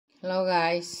Hello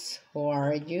guys, how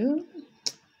are you?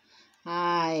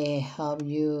 I hope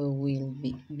you will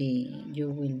be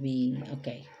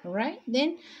okay. All right,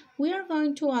 then we are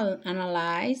going to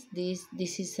analyze this.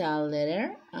 This is a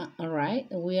letter. All right,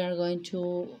 we are going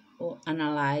to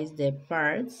analyze the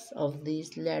parts of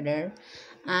this letter,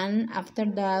 and after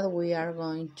that we are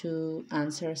going to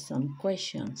answer some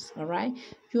questions. All right,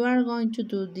 you are going to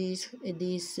do this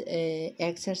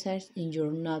exercise in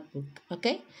your notebook.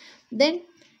 Okay, then.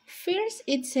 First,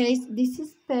 it says this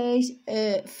is page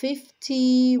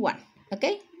 51.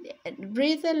 Okay,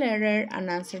 read the letter and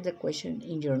answer the question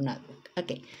in your notebook.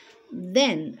 Okay,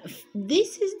 then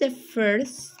this is the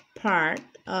first part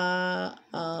in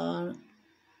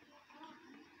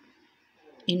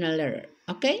a letter.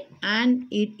 Okay, and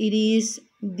it is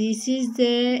this is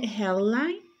the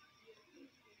headline.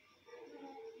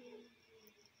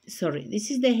 Sorry,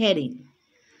 this is the heading.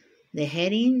 The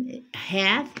heading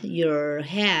your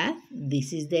head.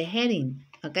 This is the heading.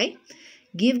 Okay,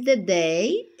 give the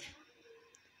date.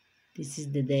 This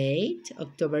is the date,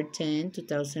 October 10,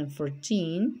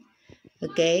 2014.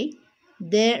 Okay,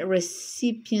 the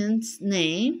recipient's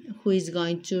name, who is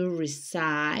going to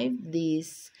receive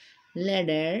this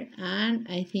letter, and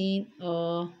I think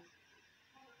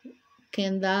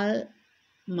Kendall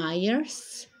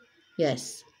Myers.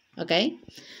 Yes. Okay,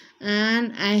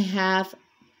 and I have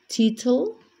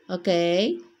title.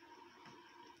 Okay,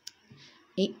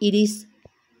 it is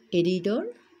editor.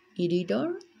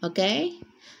 Okay,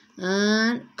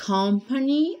 and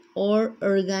company or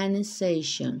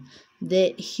organization,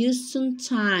 the Houston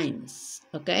Times.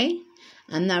 Okay,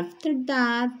 and after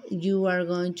that you are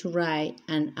going to write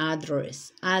an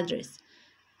address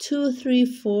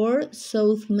 234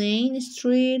 South Main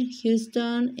Street,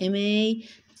 Houston, MA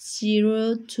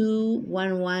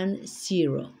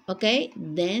 02110. Okay,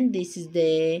 then this is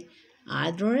the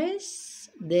address,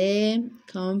 the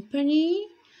company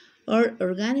or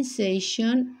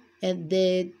organization, and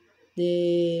the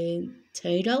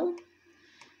title,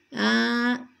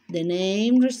 the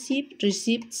name,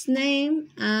 receipt's name,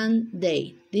 and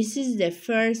date. This is the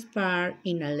first part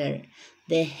in a letter,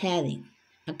 the heading.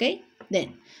 Okay,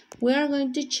 then we are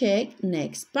going to check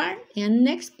next part. And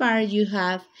next part you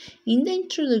have in the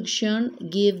introduction,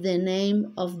 give the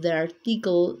name of the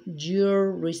article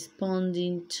you're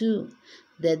responding to,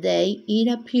 the day it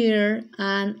appeared,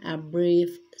 and a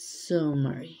brief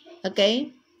summary.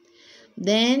 Okay,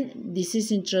 then this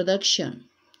is introduction.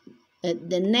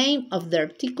 The name of the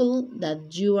article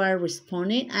that you are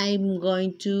responding. I'm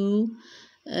going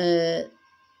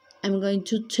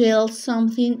to tell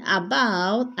something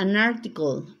about an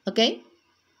article. Okay,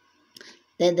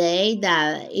 the day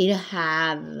that it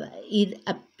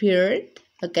appeared.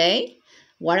 Okay,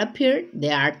 what appeared,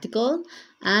 the article,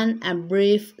 and a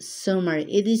brief summary.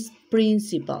 It is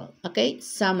principal. Okay,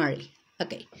 summary.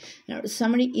 Okay, now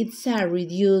summary, it's a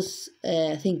reduced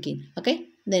thinking. Okay,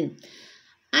 then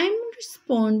I'm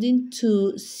responding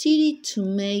to city to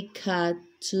make cut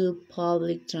to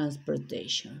public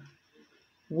transportation,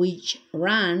 which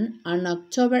ran on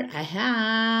October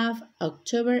 8,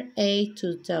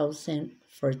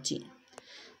 2014.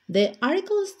 The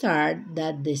article starts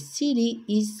that the city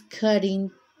is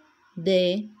cutting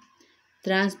the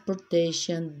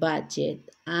transportation budget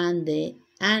and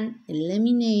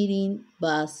eliminating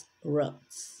bus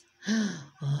routes.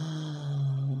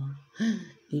 Oh,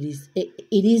 it is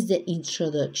the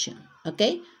introduction.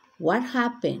 Okay, what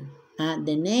happened?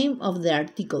 The name of the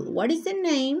article. What is the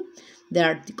name? The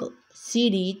article,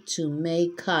 city to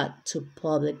make cut to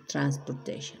public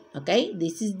transportation. Okay,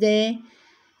 this is the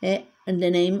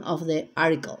name of the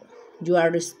article you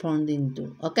are responding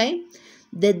to. Okay,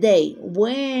 the day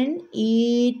when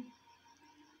it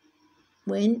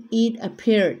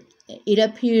appeared. It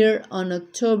appeared on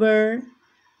October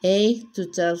 8,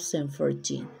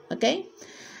 2014. Okay,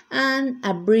 and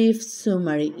a brief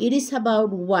summary. It is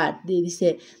about what?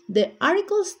 The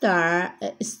article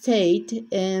state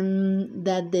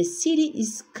that the city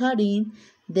is cutting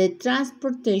the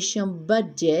transportation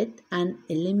budget and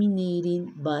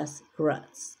eliminating bus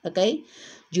routes. Okay,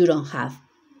 you don't have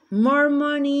more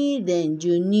money, then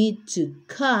you need to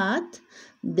cut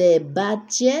the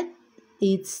budget.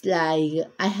 It's like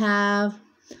I have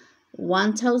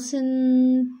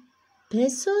 1,000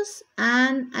 pesos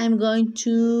and I'm going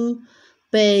to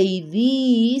pay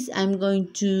this, I'm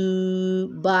going to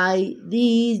buy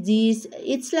this.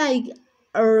 It's like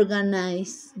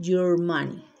organize your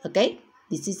money. Okay,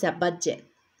 this is a budget.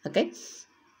 Okay,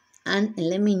 and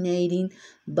eliminating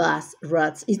bus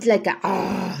routes. It's like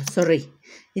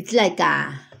it's like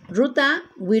a ruta.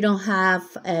 We don't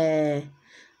have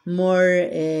more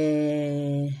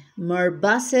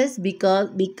buses due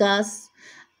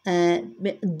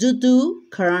to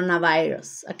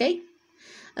coronavirus.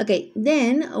 Okay,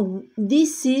 then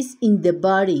this is in the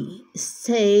body.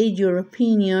 Say your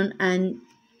opinion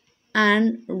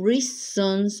and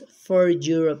reasons for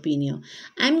your opinion.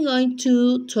 I'm going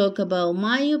to talk about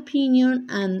my opinion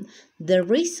and the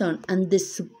reason and the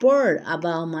support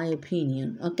about my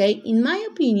opinion. Okay, in my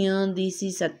opinion, this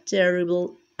is a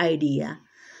terrible idea.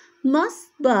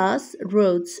 Most bus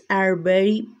routes are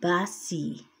very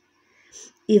busy.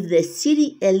 If the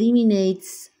city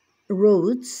eliminates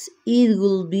roads, it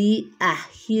will be a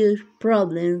huge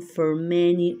problem for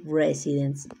many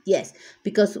residents. Yes,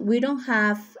 because we don't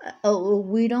have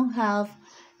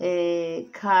a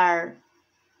car.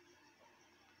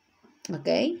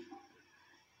 Okay.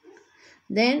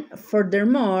 Then,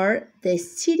 furthermore, the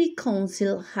city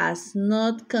council has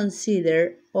not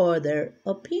considered other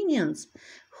opinions.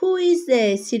 Who is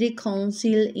the city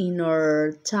council in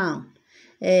our town?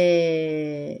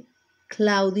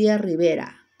 Claudia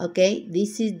Rivera. Okay,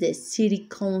 this is the city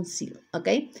council.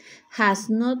 Okay, has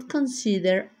not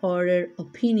considered other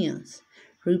opinions.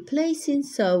 Replacing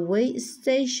subway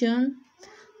station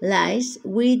lights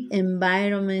with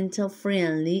environmental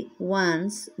friendly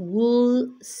ones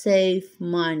will save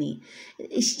money.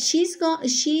 She's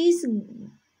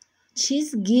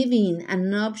giving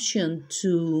an option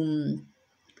to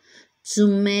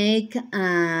make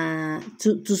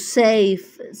to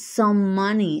save some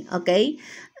money. Okay,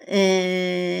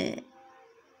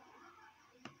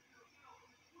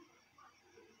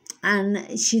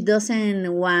 and she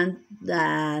doesn't want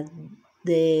that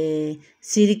the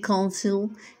city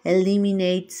council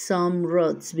eliminate some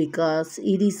roads because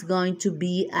it is going to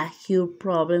be a huge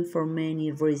problem for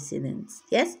many residents.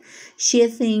 Yes, she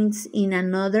thinks in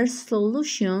another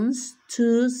solutions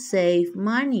to save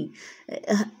money.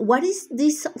 What is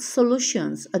these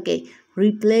solutions? Okay,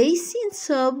 replacing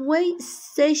subway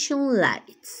station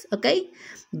lights. Okay,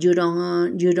 you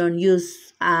don't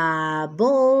use a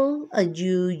bulb.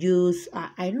 You use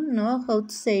I don't know how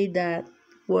to say that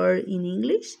word in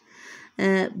English,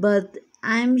 but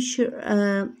I'm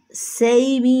sure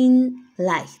saving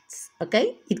lights.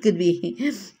 Okay, it could be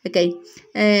okay,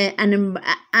 and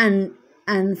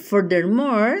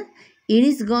furthermore, it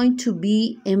is going to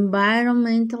be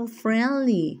environmental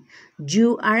friendly.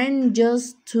 You aren't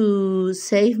just to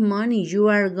save money; you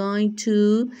are going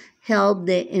to help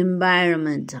the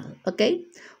environmental. Okay,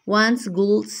 once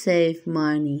will save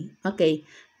money. Okay,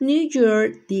 New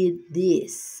York did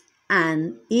this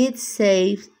and it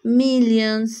saves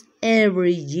millions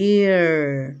every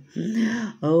year.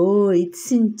 Oh,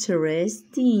 it's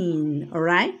interesting. All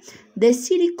right. The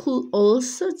city could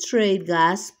also trade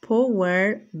gas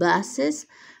powered buses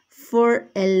for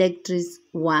electric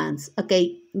ones.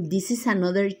 Okay, this is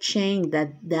another change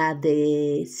that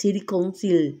the city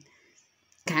council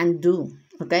can do.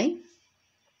 Okay.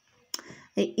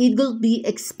 It will be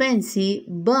expensive,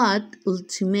 but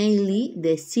ultimately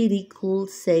the city could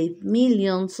save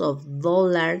millions of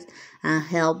dollars and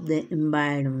help the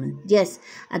environment. Yes,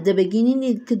 at the beginning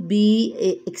it could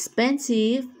be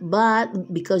expensive,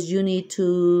 but because you need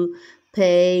to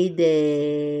pay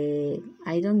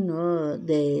I don't know,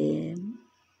 the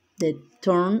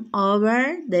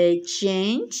turnover, the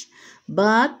change,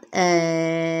 but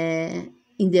in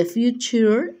the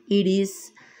future it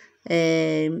is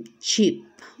cheap.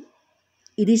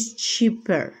 It is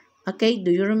cheaper. Okay,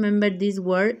 do you remember this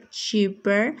word?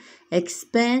 Cheaper,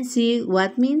 expensive.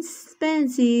 What means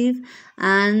expensive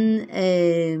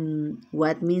and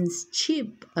what means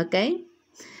cheap? Okay.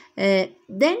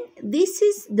 Then this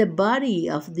is the body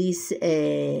of this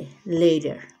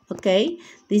letter. Okay,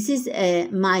 this is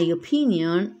my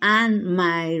opinion and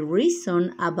my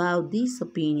reason about this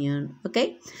opinion.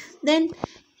 Okay, then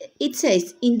it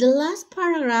says, in the last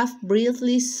paragraph,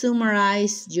 briefly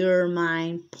summarize your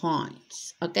main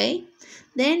points. Okay,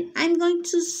 then I'm going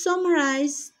to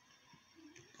summarize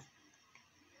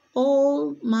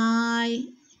all my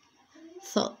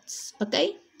thoughts.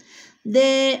 Okay,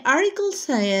 the article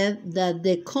said that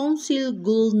the council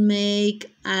will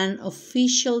make an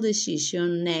official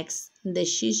decision next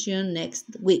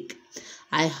week.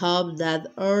 I hope that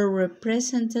our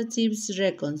representatives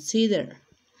reconsider.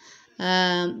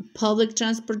 Public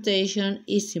transportation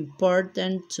is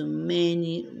important to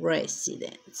many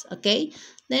residents. Okay,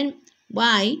 then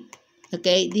why?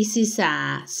 Okay, this is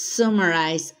a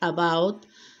summarize about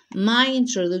my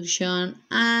introduction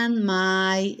and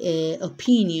my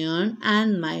opinion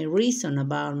and my reason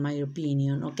about my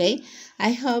opinion. Okay,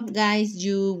 I hope guys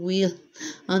you will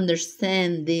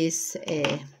understand this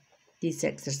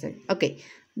exercise. Okay,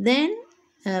 then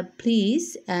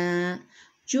please,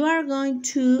 you are going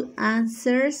to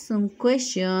answer some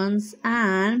questions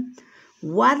and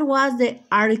what was the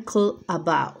article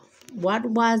about? What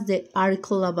was the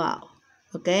article about?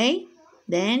 Okay?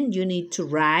 Then you need to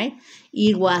write.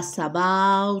 It was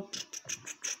about,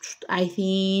 I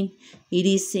think it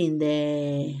is in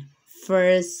the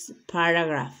first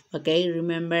paragraph. Okay?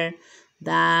 Remember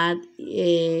that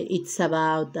it's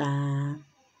about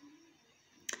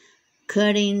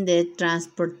cutting the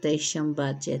transportation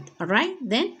budget. All right,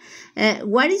 then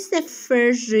what is the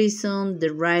first reason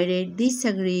the writer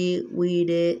disagree with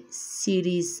the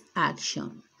city's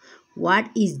action? What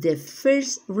is the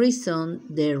first reason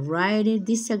the writer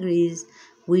disagrees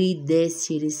with the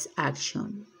city's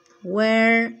action?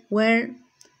 Where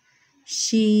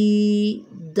she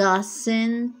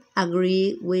doesn't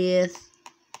agree with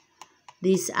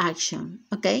this action.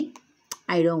 Okay,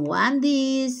 I don't want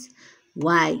this.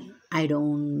 Why? I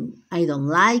don't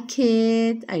like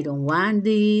it. I don't want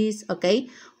this. Okay?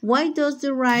 Why does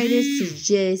the writer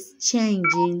suggest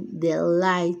changing the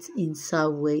lights in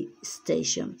subway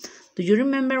station? Do you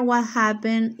remember what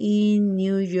happened in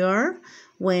New York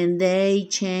when they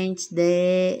changed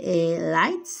the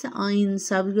lights in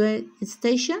subway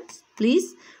stations?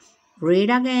 Please read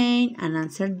again and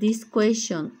answer this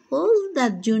question. All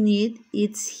that you need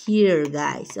is here,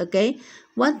 guys, okay?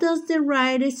 What does the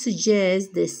writer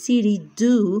suggest the city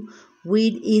do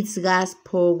with its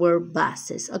gas-powered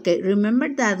buses? Okay, remember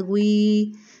that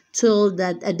we told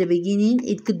that at the beginning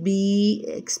it could be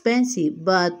expensive,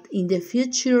 but in the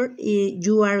future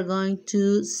you are going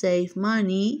to save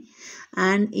money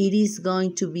and it is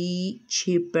going to be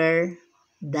cheaper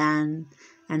than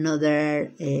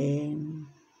another than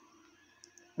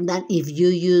if you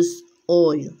use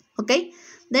oil. Okay,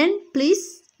 then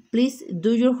please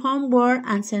do your homework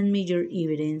and send me your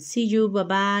evidence. See you. Bye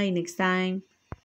bye next time.